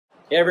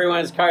Hey everyone,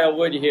 it's Kyle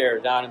Wood here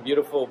down in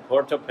beautiful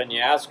Puerto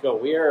Penasco.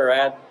 We are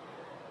at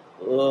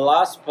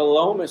Las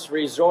Palomas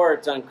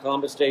Resort on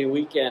Columbus Day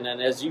weekend,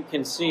 and as you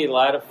can see, a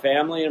lot of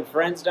family and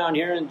friends down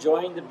here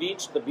enjoying the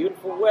beach, the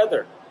beautiful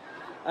weather.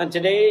 On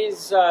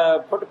today's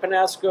Puerto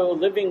Penasco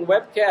Living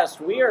webcast,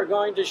 we are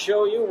going to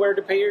show you where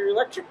to pay your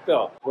electric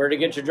bill, where to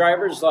get your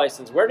driver's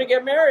license, where to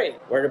get married,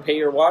 where to pay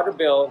your water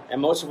bill, and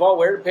most of all,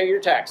 where to pay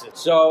your taxes.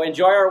 So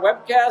enjoy our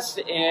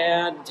webcast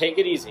and take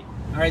it easy.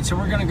 All right, so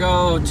we're going to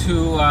go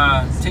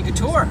to take a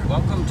tour.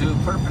 Welcome to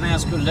Puerto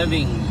Penasco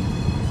Living.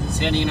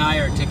 Sandy and I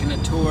are taking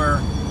a tour.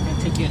 We're going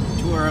to take you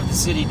a tour of the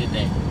city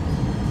today.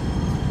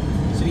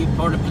 City of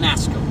Puerto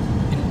Penasco.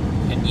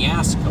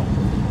 Penasco.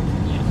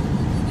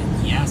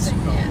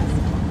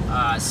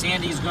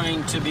 Sandy's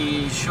going to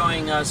be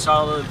showing us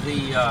all of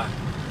the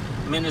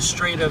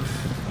administrative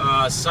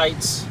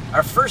sites.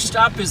 Our first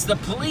stop is the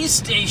police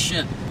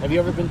station. Have you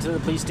ever been to the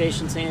police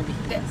station, Sandy?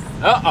 Yes.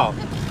 Uh-oh,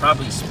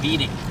 probably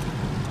speeding.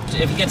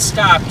 If you get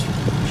stopped,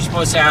 you're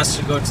supposed to ask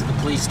to go to the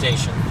police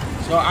station.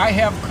 So I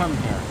have come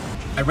here.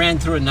 I ran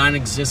through a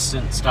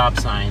non-existent stop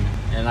sign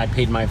and I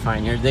paid my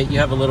fine here. You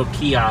have a little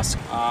kiosk.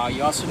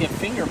 You also get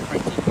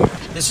fingerprinted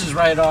here. This is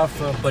right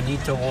off of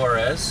Benito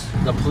Juarez.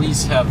 The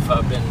police have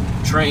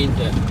been trained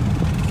to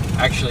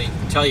actually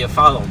tell you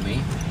follow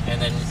me,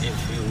 and then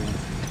if you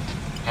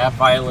have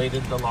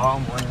violated the law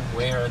in one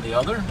way or the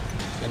other,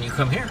 then you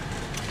come here.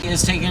 He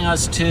is taking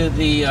us to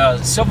the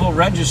civil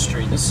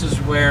registry. This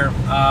is where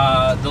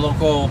the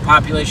local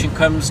population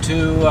comes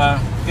to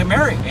get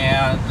married.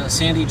 And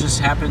Sandy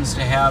just happens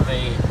to have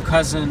a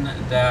cousin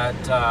that,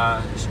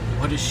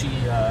 what is she?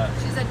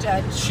 She's a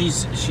judge.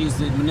 She's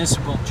the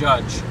municipal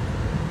judge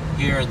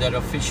here that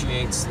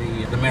officiates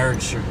the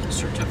marriage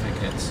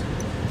certificates.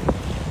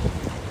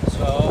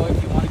 So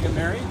if you want to get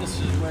married, this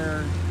is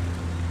where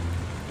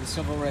the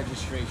civil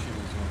registration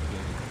is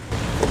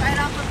located. Right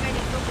off of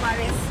Benito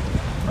Juarez.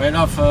 Right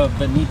off of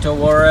Benito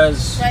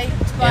Juarez. Right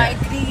by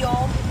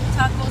Grillo,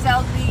 Tacos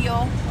El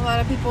Grillo. A lot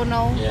of people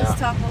know this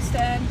taco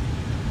stand.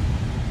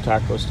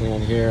 Taco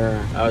stand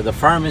here. The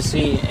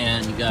pharmacy,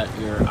 and you got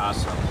your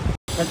ASO.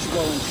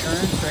 Portugal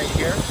insurance right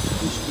here.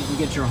 You can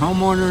get your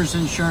homeowner's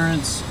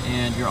insurance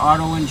and your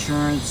auto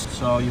insurance.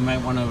 So you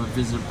might want to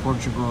visit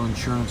Portugal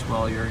insurance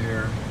while you're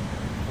here.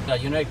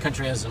 United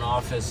Country has an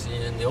office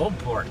in the Old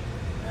Port,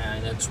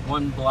 and it's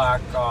one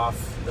block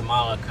off the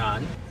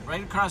Malacan.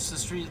 Right across the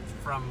street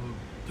from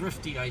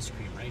Thrifty Ice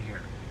Cream right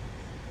here.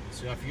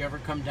 So if you ever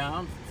come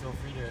down, feel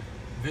free to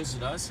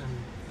visit us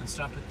and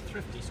stop at the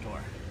Thrifty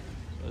store.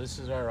 So this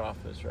is our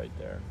office right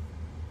there.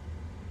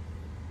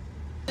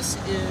 This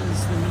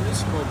is the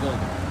municipal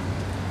building.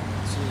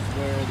 This is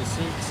where the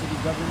city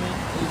government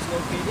is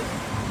located.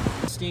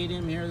 The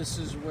stadium here, this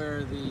is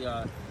where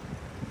the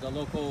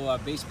local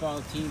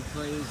baseball team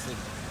plays, the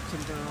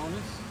Tiburones.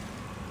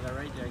 Is that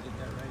right? Did I get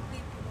that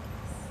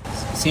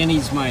right?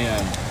 Sandy's my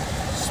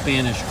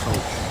Spanish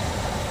coach,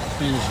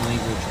 Spanish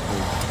language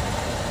coach.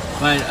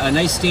 But a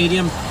nice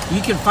stadium.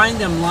 You can find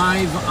them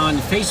live on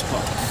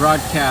Facebook.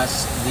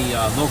 Broadcast the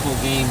local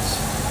games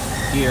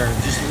here.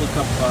 Just look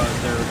up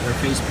their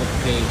Facebook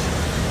page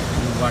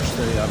and watch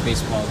the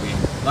baseball game.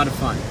 A lot of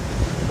fun.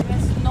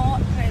 There's no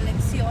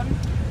re-elección.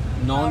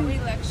 No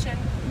re-election.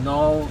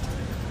 No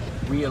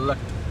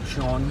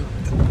re-election.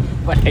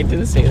 But I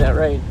didn't say that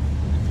right.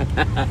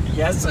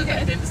 Yes,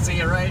 I didn't say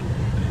it right.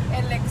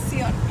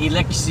 Elección.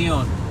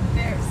 Elección.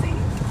 There,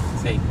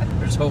 see?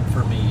 There's hope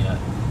for me.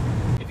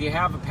 If you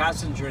have a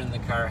passenger in the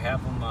car,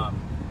 have them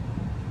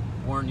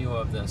warn you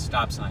of the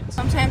stop signs.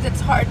 Sometimes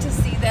it's hard to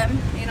see them,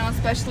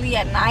 especially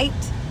at night.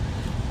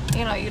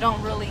 You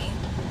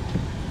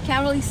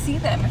can't really see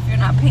them if you're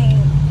not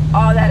paying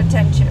all that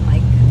attention.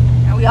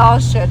 And we all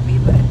should be,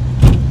 but.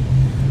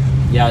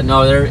 Yeah,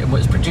 no, it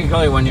was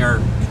particularly when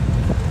you're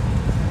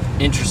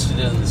interested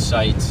in the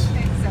sites.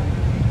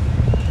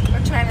 Exactly.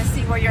 Or trying to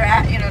see where you're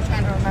at,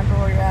 trying to remember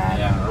where you're at.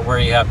 Yeah, or where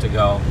you have to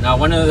go. Now,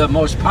 one of the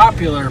most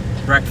popular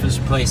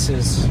breakfast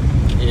places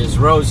is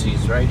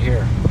Rosie's right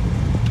here.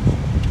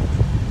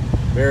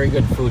 Very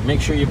good food. Make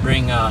sure you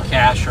bring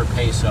cash or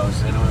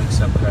pesos. They don't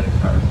accept credit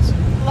cards.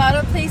 A lot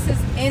of places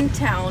in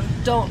town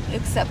don't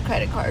accept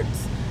credit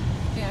cards.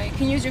 You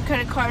can use your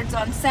credit cards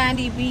on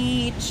Sandy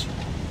Beach,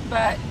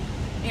 but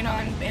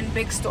in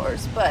big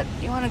stores. But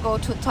you want to go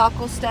to a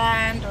taco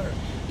stand, or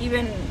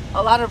even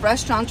a lot of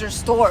restaurants or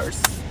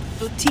stores,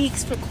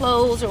 boutiques for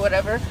clothes or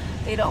whatever,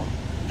 they don't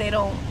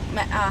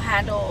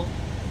handle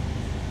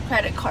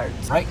credit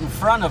cards. Right in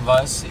front of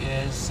us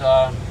is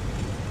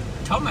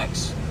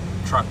Telmex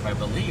truck, I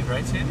believe,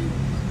 right, Sandy?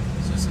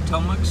 Is this a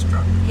Telmex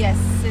truck? Yes,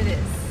 it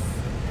is.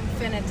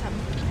 Infinitum.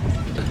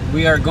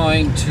 We are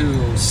going to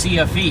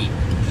CFE,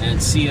 and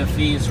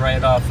CFE is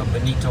right off of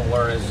Benito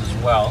Juarez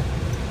as well,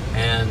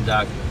 and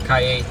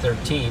Calle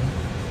 13.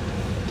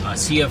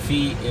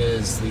 CFE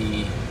is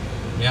the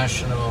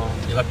National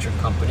Electric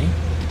Company,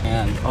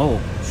 and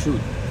oh shoot,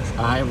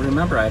 I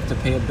remember I have to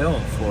pay a bill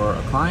for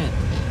a client.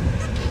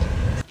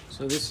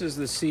 So this is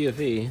the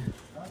CFE.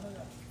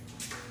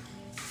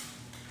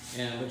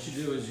 And what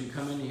you do is you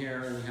come in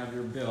here and you have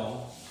your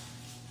bill,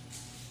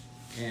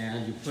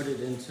 and you put it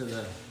into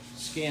the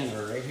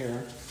scanner right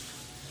here.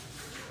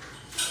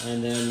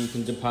 And then you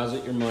can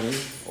deposit your money,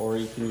 or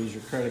you can use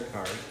your credit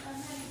card.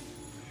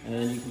 And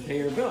then you can pay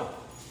your bill.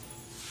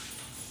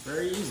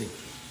 Very easy.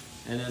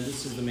 And then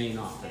this is the main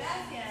office.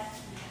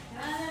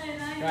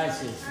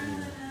 Gracias.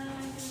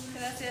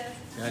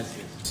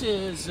 Gracias. This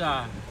is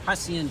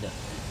Hacienda,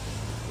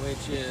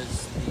 which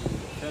is the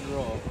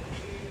federal,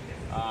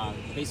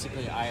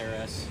 basically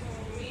IRS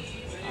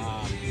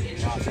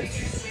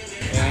office.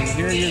 And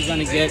here you're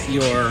going to get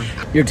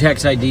your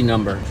tax ID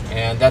number,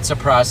 and that's a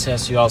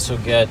process. You also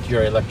get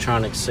your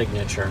electronic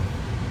signature.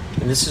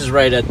 And this is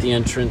right at the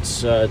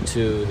entrance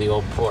to the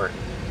old port.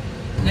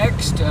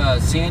 Next,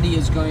 Sandy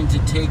is going to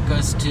take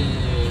us to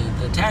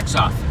the tax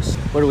office.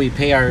 What do we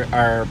pay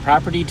our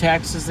property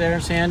taxes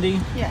there, Sandy?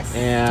 Yes.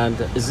 And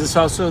is this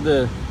also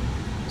the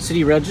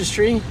city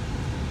registry?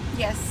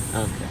 Yes.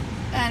 Okay.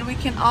 And we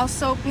can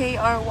also pay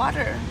our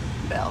water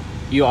bill.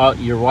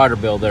 Your water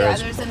bill there Yeah,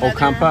 is there's another.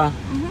 Oomapas?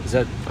 Mhm. Is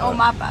that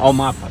Oomapas.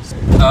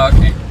 Oomapas.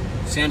 Okay.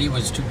 Sandy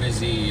was too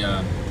busy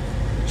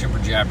jibber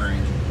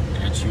jabbering,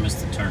 and she missed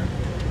the turn.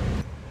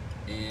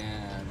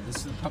 And this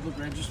is the public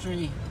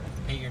registry.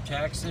 Pay your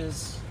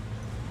taxes,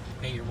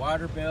 pay your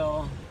water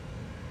bill.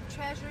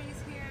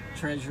 Treasury's here.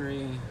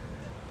 Treasury.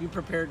 Be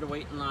prepared to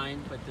wait in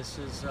line, but this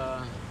is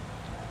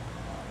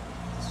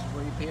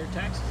where you pay your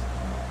taxes.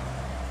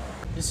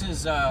 This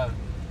is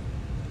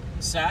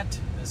SAT,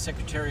 the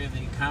Secretary of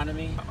the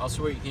Economy.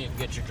 Also where you can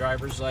get your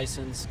driver's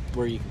license,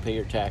 where you can pay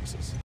your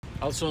taxes.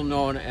 Also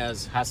known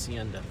as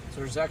Hacienda. So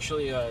there's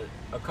actually a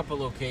couple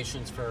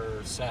locations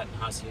for SAT and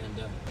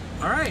Hacienda.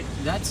 All right,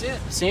 that's it.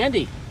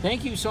 Sandy,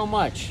 thank you so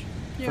much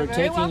You're for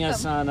very taking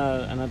us welcome.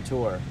 on a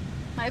tour.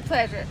 My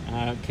pleasure.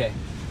 Okay.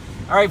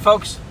 All right,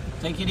 folks,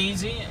 take it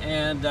easy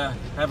and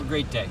have a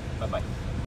great day. Bye-bye.